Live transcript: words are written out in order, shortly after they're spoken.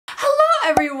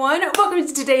everyone, welcome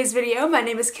to today's video. My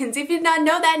name is Kenzie. If you did not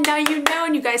know that, now you know.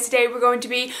 And you guys, today we're going to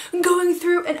be going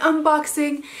through and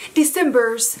unboxing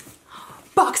December's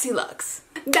Boxyluxe.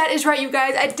 That is right, you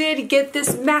guys. I did get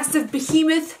this massive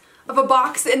behemoth of a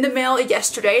box in the mail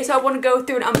yesterday, so I want to go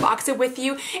through and unbox it with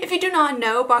you. If you do not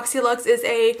know, Boxyluxe is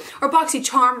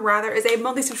BoxyCharm rather, is a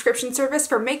monthly subscription service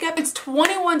for makeup. It's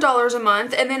 $21 a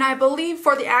month, and then I believe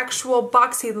for the actual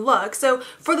Boxyluxe, so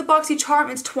for the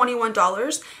BoxyCharm it's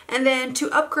 $21, and then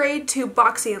to upgrade to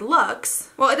Boxyluxe,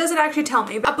 well, it doesn't actually tell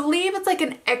me, but I believe it's like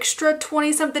an extra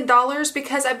 20 something dollars,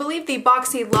 because I believe the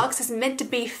Boxyluxe is meant to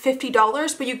be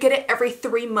 $50, but you get it every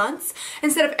 3 months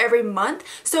instead of every month.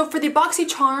 So for the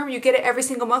BoxyCharm, you get it every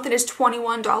single month and it's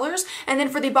 $21, and then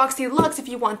for the Boxyluxe, if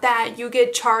you want that, you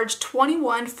get charged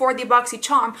 $21 for the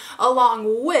BoxyCharm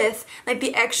along with like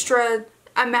the extra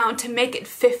amount to make it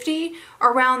 $50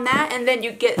 around that, and then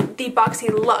you get the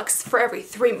Boxyluxe for every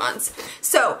 3 months.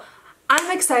 So I'm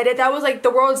excited. That was like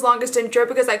the world's longest intro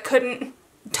because I couldn't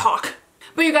talk.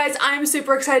 But you guys, I'm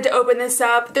super excited to open this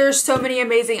up. There's so many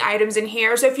amazing items in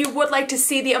here, so if you would like to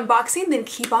see the unboxing, then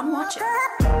keep on watching.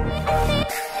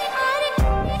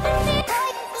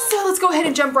 Let's go ahead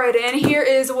and jump right in. Here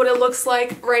is what it looks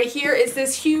like. Right here is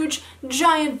this huge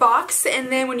giant box, and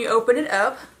then when you open it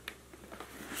up,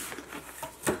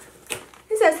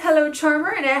 it says hello Charmer,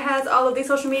 and it has all of the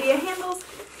social media handles,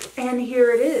 and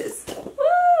here it is.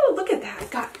 Woo, look at that.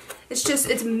 God,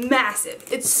 it's massive.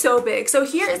 It's so big. So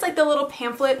here is like the little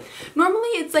pamphlet. Normally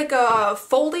it's like a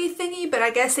foldy thingy, but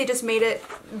I guess they just made it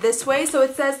this way. So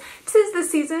it says, "'Tis the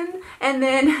season," and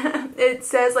then it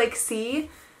says like "see,"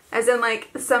 as in like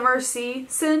summer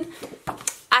season.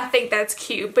 I think that's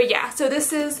cute. But yeah, so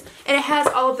this is, and it has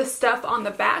all of the stuff on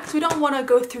the back, so we don't want to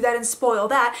go through that and spoil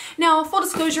that. Now, full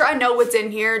disclosure, I know what's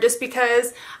in here just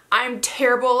because I'm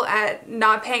terrible at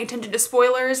not paying attention to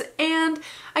spoilers, and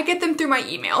I get them through my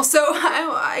email. So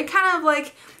I kind of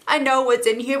like, I know what's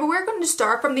in here, but we're going to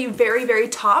start from the very, very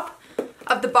top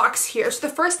of the box here. So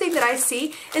the first thing that I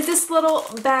see is this little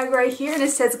bag right here, and it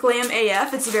says Glam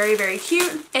AF. It's very, very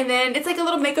cute. And then it's like a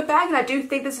little makeup bag, and I do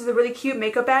think this is a really cute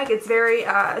makeup bag. It's very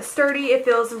sturdy. It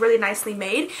feels really nicely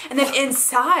made. And then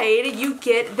inside you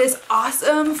get this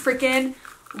awesome freaking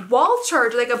wall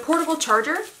charger, like a portable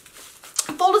charger.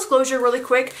 Full disclosure really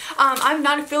quick, I'm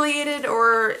not affiliated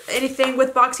or anything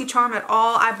with BoxyCharm at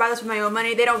all. I buy this with my own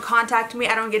money. They don't contact me.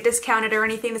 I don't get discounted or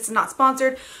anything. This is not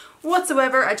sponsored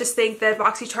whatsoever. I just think that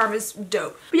BoxyCharm is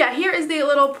dope. But yeah, here is the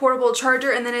little portable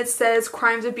charger, and then it says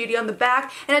Crimes of Beauty on the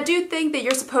back, and I do think that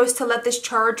you're supposed to let this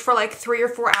charge for like 3 or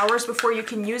 4 hours before you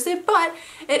can use it, but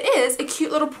it is a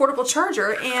cute little portable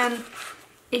charger, and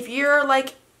if you're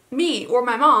like me or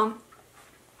my mom,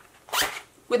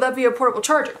 we'd love you a portable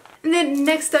charger. And then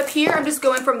next up here, I'm just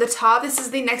going from the top, this is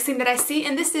the next thing that I see,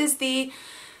 and this is the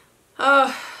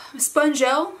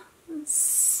Spongeal,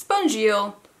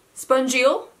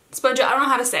 I don't know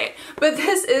how to say it, but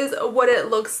this is what it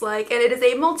looks like, and it is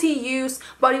a multi-use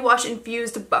body wash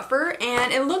infused buffer,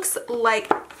 and it looks like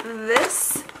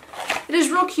this. It is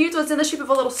real cute, so it's in the shape of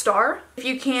a little star, if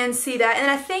you can see that.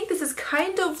 And I think this is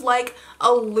kind of like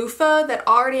a loofah that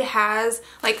already has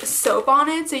like soap on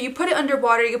it, so you put it under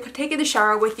water, you can take it in the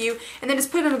shower with you, and then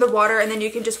just put it under the water, and then you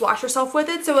can just wash yourself with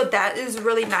it, so that is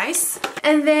really nice.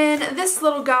 And then this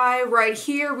little guy right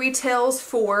here retails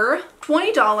for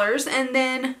 $20, and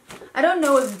then I don't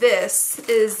know if this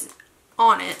is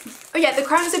on it. Oh yeah, the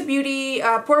Crimes of Beauty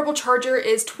portable charger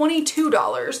is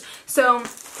 $22, so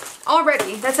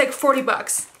already that's like 40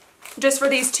 bucks just for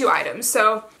these 2 items,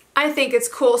 so I think it's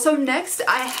cool. So next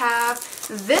I have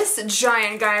this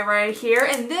giant guy right here,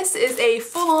 and this is a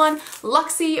full-on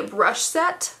Luxie brush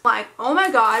set. Like, oh my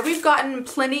god, we've gotten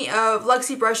plenty of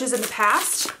Luxie brushes in the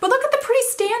past, but look at the pretty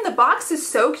stand. The box is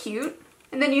so cute.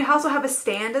 And then you also have a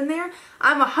stand in there.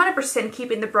 I'm 100%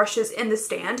 keeping the brushes in the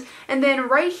stand. And then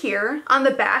right here on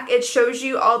the back, it shows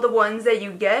you all the ones that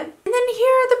you get. And then here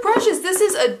are the brushes. This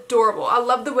is adorable. I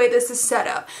love the way this is set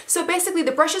up. So basically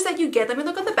the brushes that you get, let me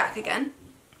look at the back again.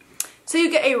 So you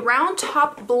get a round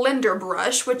top blender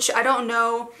brush, which I don't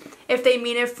know if they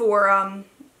mean it for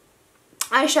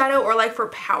eyeshadow or like for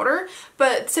powder,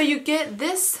 but so you get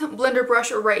this blender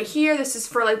brush right here. This is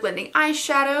for like blending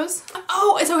eyeshadows.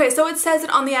 Oh, it's okay, so it says it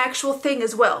on the actual thing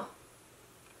as well,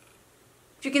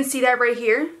 if you can see that right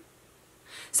here.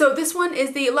 So this one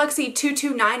is the Luxie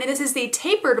 229, and this is the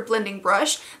tapered blending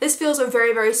brush. This feels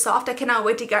very, very soft. I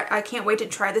can't wait to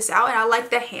try this out, and I like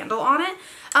the handle on it.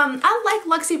 I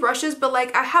like Luxie brushes, but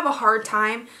like I have a hard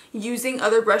time using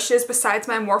other brushes besides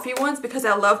my Morphe ones because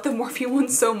I love the Morphe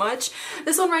ones so much.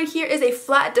 This one right here is a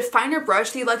flat definer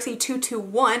brush, the Luxie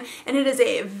 221, and it is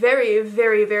a very,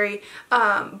 very, very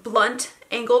blunt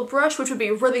angled brush, which would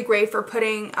be really great for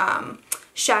putting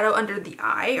shadow under the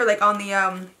eye or like on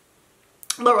the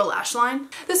lower lash line.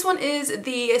 This one is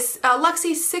the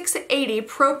Luxie 680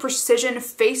 Pro Precision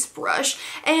Face Brush,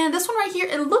 and this one right here,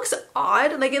 it looks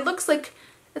odd. Like it looks like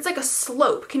it's like a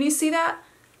slope. Can you see that?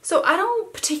 So I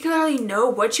don't particularly know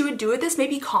what you would do with this.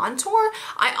 Maybe contour?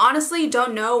 I honestly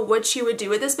don't know what you would do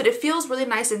with this, but it feels really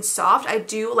nice and soft. I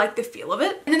do like the feel of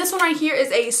it. And then this one right here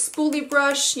is a spoolie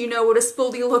brush. You know what a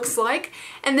spoolie looks like.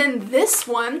 And then this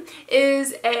one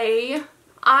is a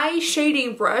eye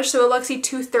shading brush, so a Luxie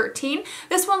 213.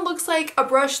 This one looks like a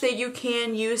brush that you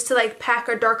can use to like pack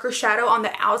a darker shadow on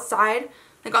the outside,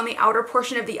 like on the outer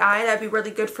portion of the eye. That'd be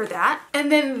really good for that.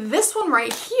 And then this one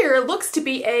right here looks to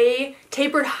be a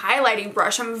tapered highlighting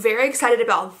brush. I'm very excited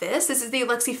about this. This is the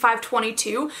Luxie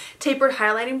 522 tapered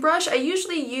highlighting brush. I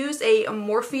usually use a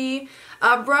Morphe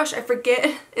brush. I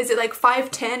forget, is it like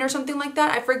 510 or something like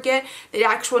that? I forget the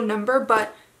actual number,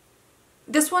 but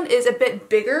this one is a bit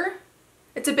bigger.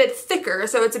 It's a bit thicker,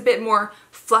 so it's a bit more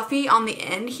fluffy on the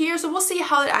end here. So we'll see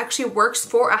how it actually works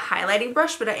for a highlighting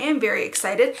brush, but I am very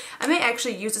excited. I may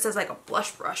actually use this as like a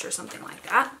blush brush or something like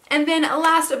that. And then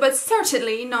last but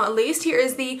certainly not least, here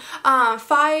is the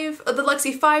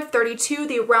Luxie 532,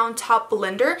 the round top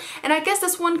blender. And I guess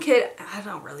this one could, I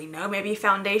don't really know, maybe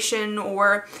foundation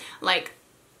or like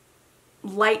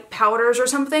light powders or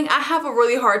something. I have a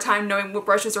really hard time knowing what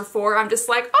brushes are for. I'm just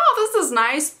like, oh, this is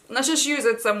nice. Let's just use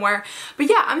it somewhere. But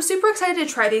yeah, I'm super excited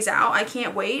to try these out. I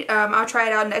can't wait. I'll try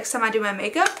it out next time I do my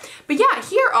makeup. But yeah,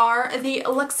 here is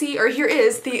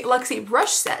the Luxie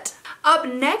brush set. Up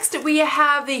next, we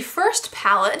have the first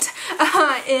palette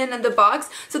in the box.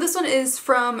 So this one is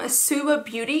from Suba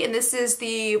Beauty, and this is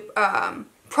the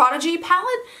Prodigy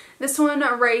palette. This one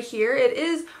right here, it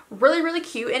is really, really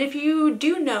cute. And if you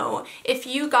do know, if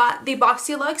you got the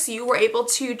Boxyluxe, you were able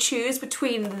to choose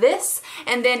between this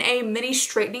and then a mini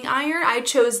straightening iron. I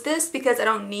chose this because I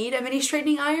don't need a mini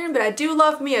straightening iron, but I do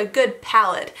love me a good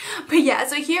palette. But yeah,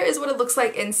 so here is what it looks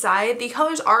like inside. The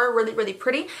colors are really, really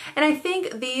pretty. And I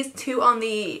think these two on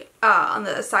the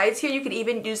sides here, you could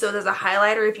even use those as a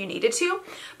highlighter if you needed to.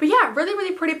 But yeah, really,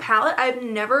 really pretty palette. I've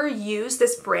never used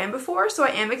this brand before, so I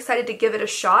am excited to give it a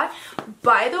shot.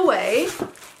 By the way,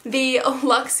 the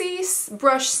Luxie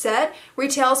brush set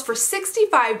retails for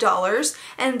 $65,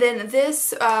 and then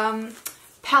this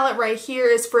palette right here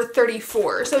is for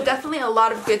 $34. So definitely a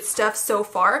lot of good stuff so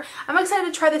far. I'm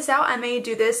excited to try this out. I may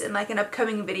do this in like an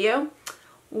upcoming video.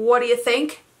 What do you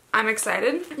think? I'm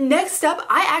excited. Next up,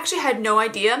 I actually had no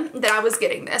idea that I was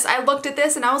getting this. I looked at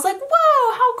this and I was like,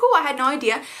 whoa, how cool. I had no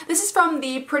idea. This is from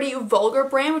the Pretty Vulgar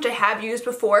brand, which I have used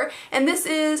before. And this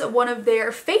is one of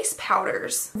their face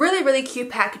powders. Really, really cute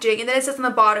packaging. And then it says on the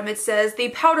bottom, it says the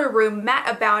Powder Room Matte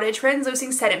About It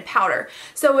Translucing Setting Powder.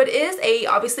 So it is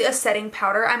obviously a setting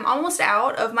powder. I'm almost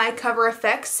out of my Cover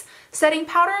FX setting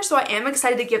powder, so I am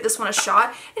excited to give this one a shot.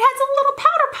 It has a little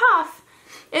powder puff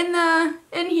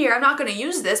in here. I'm not going to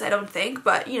use this, I don't think,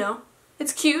 but you know,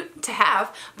 it's cute to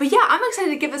have. But yeah, I'm excited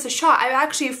to give this a shot. I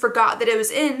actually forgot that it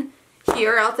was in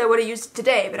here, else I would have used it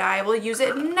today, but I will use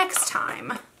it next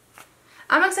time.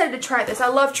 I'm excited to try this. I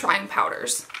love trying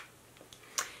powders.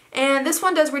 And this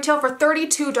one does retail for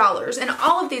 $32. And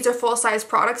all of these are full-size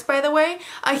products, by the way.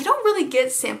 You don't really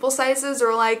get sample sizes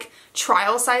or like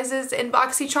trial sizes in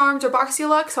BoxyCharms or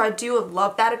Boxyluxe, so I do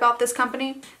love that about this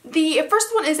company. The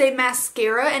first one is a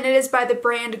mascara, and it is by the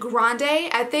brand Grande.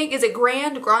 I think, is it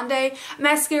Grande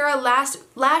Mascara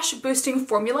Lash Boosting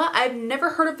Formula. I've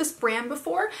never heard of this brand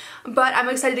before, but I'm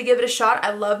excited to give it a shot.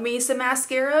 I love me some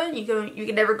mascara. You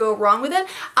can never go wrong with it.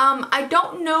 I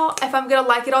don't know if I'm gonna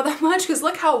like it all that much because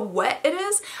look how wet it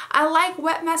is. I like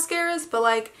wet mascaras, but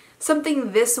like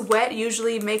something this wet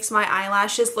usually makes my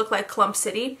eyelashes look like Clump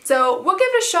City. So we'll give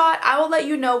it a shot. I will let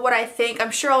you know what I think. I'm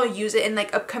sure I'll use it in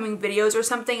like upcoming videos or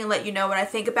something and let you know what I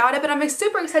think about it, but I'm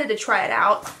super excited to try it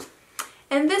out.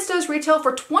 And this does retail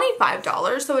for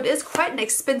 $25, so it is quite an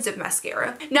expensive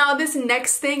mascara. Now this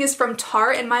next thing is from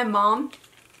Tarte, and my mom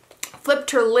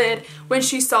flipped her lid when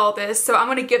she saw this, so I'm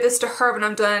going to give this to her when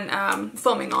I'm done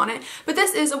filming on it. But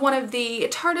this is one of the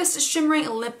Tarte Shimmering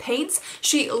Lip Paints.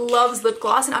 She loves lip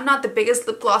gloss, and I'm not the biggest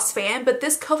lip gloss fan, but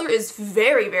this color is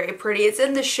very, very pretty. It's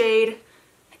in the shade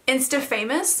Insta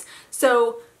Famous,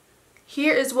 so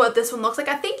here is what this one looks like.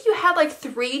 I think you had like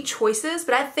 3 choices,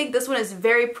 but I think this one is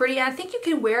very pretty, and I think you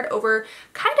can wear it over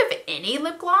kind of any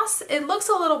lip gloss. It looks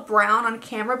a little brown on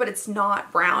camera, but it's not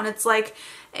brown. It's like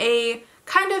a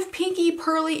kind of pinky,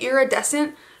 pearly,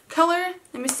 iridescent color.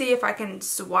 Let me see if I can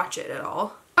swatch it at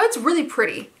all. Oh, it's really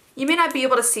pretty. You may not be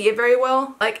able to see it very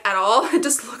well, like at all. It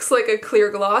just looks like a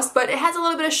clear gloss, but it has a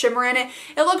little bit of shimmer in it.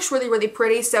 It looks really, really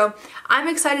pretty, so I'm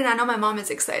excited. I know my mom is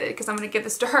excited because I'm going to give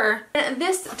this to her. And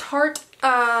this Tarte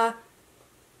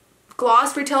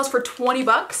gloss retails for 20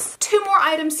 bucks. 2 more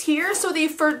items here. So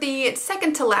for the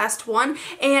second to last one,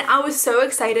 and I was so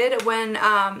excited when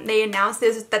they announced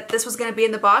that this was going to be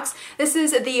in the box. This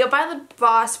is the Violet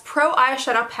Voss Pro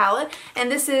Eyeshadow Palette,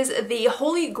 and this is the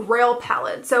Holy Grail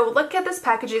palette. So look at this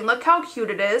packaging. Look how cute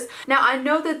it is. Now I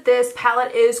know that this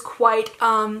palette is quite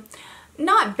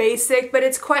not basic, but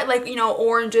it's quite like, you know,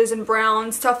 oranges and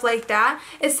browns, stuff like that.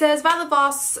 It says Violet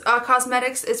Voss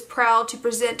Cosmetics is proud to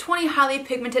present 20 highly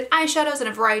pigmented eyeshadows in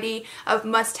a variety of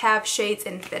must-have shades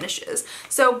and finishes.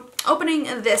 So opening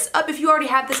this up, if you already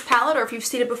have this palette or if you've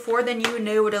seen it before, then you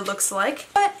know what it looks like.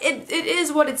 But it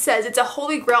is what it says. It's a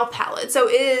Holy Grail palette. So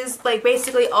it is like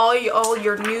basically all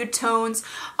your nude tones,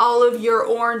 all of your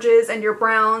oranges and your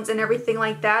browns and everything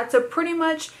like that. So pretty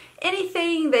much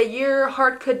anything that your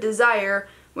heart could desire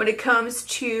when it comes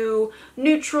to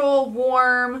neutral,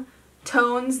 warm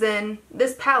tones, then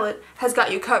this palette has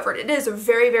got you covered. It is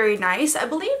very, very nice. I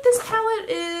believe this palette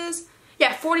is,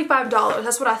 yeah, $45.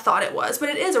 That's what I thought it was, but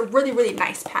it is a really, really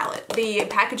nice palette. The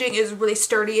packaging is really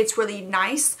sturdy. It's really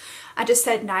nice. I just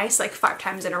said nice like 5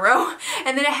 times in a row.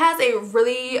 And then it has a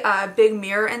really big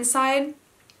mirror inside.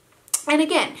 And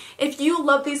again, if you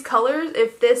love these colors,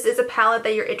 if this is a palette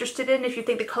that you're interested in, if you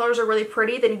think the colors are really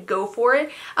pretty, then go for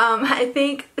it. I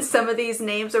think some of these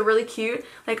names are really cute.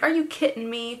 Like, are you kidding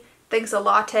me? Thanks a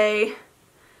latte.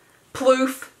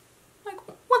 Ploof. Like,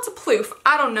 what's a ploof?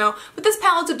 I don't know. But this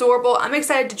palette's adorable. I'm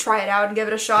excited to try it out and give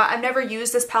it a shot. I've never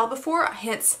used this palette before.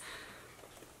 Hence,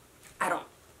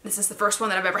 this is the first one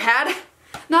that I've ever had.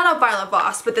 Not a Violet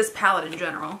Voss, but this palette in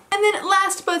general. And then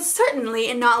last but certainly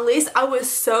and not least, I was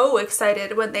so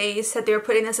excited when they said they were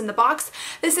putting this in the box.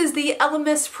 This is the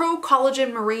Elemis Pro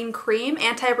Collagen Marine Cream,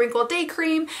 Anti-Wrinkle Day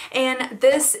Cream, and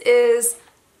this is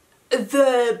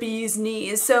the bee's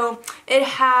knees. So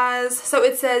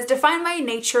it says, defined by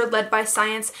nature, led by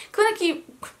science, clinically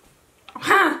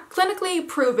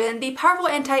proven, the powerful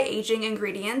anti-aging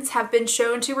ingredients have been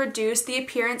shown to reduce the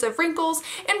appearance of wrinkles,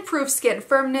 improve skin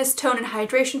firmness, tone, and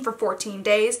hydration for 14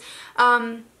 days.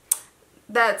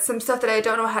 That's some stuff that I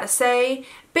don't know how to say.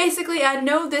 Basically, I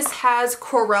know this has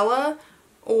chlorella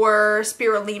or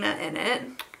spirulina in it.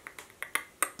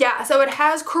 Yeah, so it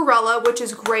has chlorella, which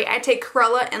is great. I take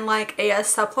chlorella in like a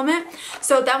supplement,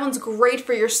 so that one's great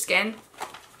for your skin.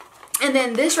 And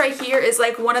then this right here is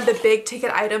like one of the big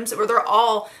ticket items, or they're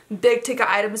all big ticket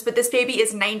items, but this baby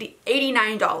is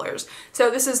 $89. So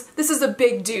this is a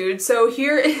big dude. So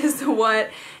here is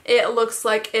what it looks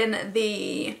like in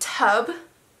the tub.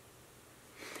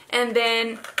 And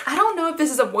then I don't know if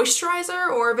this is a moisturizer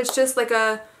or if it's just like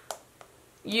a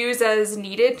use as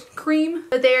needed cream.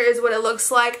 But there is what it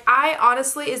looks like. Is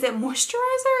it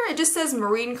moisturizer? It just says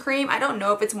marine cream. I don't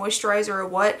know if it's moisturizer or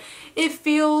what. It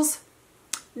feels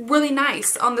really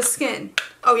nice on the skin.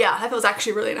 Oh yeah, that feels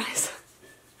actually really nice.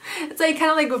 It's like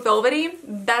kind of like velvety.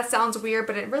 That sounds weird,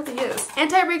 but it really is.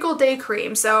 Anti-Wrinkle Day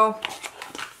Cream. So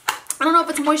I don't know if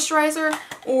it's moisturizer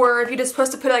or if you're just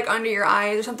supposed to put it like under your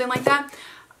eyes or something like that.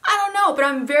 I don't know, but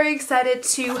I'm very excited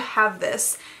to have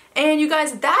this. And you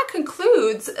guys, that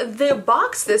concludes the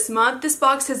box this month. This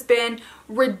box has been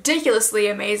ridiculously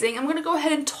amazing. I'm going to go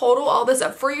ahead and total all this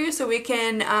up for you so we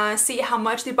can see how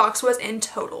much the box was in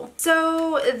total.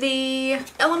 So the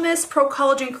Elemis Pro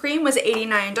Collagen Cream was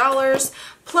 $89,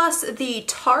 plus the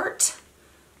Tarte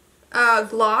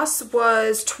gloss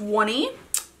was $20,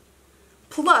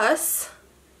 plus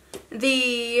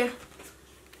the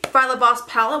Violet Voss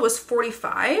palette was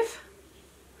 $45,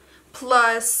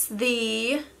 plus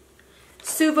the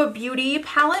Suva Beauty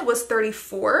palette was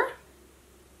 $34,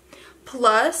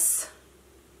 plus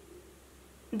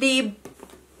the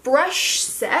brush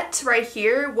set right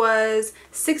here was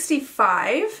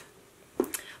 $65,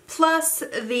 plus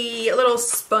the little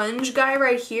sponge guy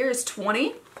right here is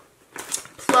 $20,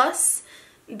 plus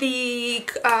the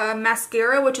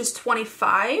mascara, which is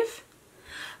 $25,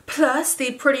 plus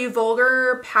the Pretty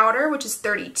Vulgar powder, which is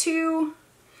 $32,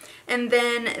 and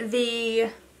then the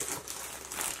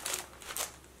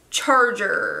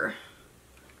charger,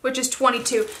 which is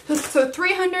 $22. So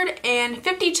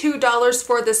 $352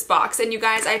 for this box, and you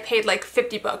guys, I paid like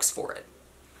 50 bucks for it.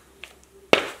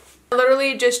 I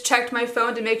literally just checked my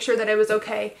phone to make sure that it was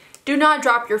okay. Do not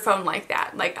drop your phone like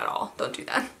that, like at all. Don't do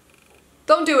that.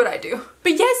 Don't do what I do.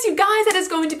 But yes, you guys, that is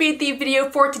going to be the video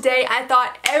for today. I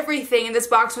thought everything in this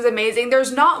box was amazing.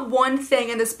 There's not one thing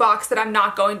in this box that I'm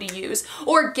not going to use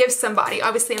or give somebody.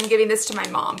 Obviously, I'm giving this to my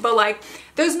mom, but like,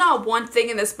 there's not one thing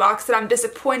in this box that I'm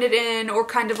disappointed in or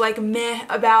kind of like meh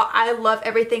about. I love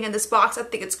everything in this box. I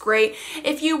think it's great.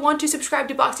 If you want to subscribe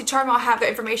to BoxyCharm, I'll have the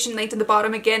information linked at the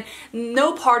bottom. Again,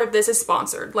 no part of this is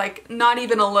sponsored, like not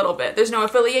even a little bit. There's no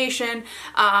affiliation.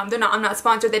 I'm not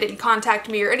sponsored. They didn't contact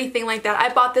me or anything like that.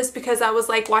 I bought this because I was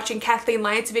like watching Kathleen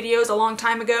Light's videos a long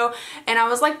time ago, and I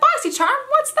was like, BoxyCharm,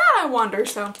 what's that, I wonder?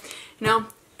 So, you know,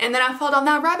 and then I fell down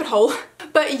that rabbit hole.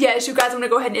 But yes, you guys, I'm gonna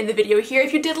go ahead and end the video here.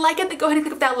 If you did like it, then go ahead and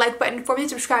click that like button for me.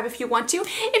 Subscribe if you want to.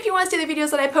 If you want to see the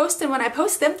videos that I post, and when I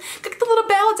post them, click the little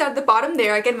bell down at the bottom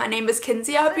there. Again, my name is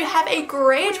Kenzie. I hope you have a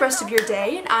great rest of your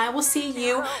day, and I will see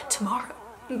you tomorrow.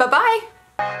 Bye-bye.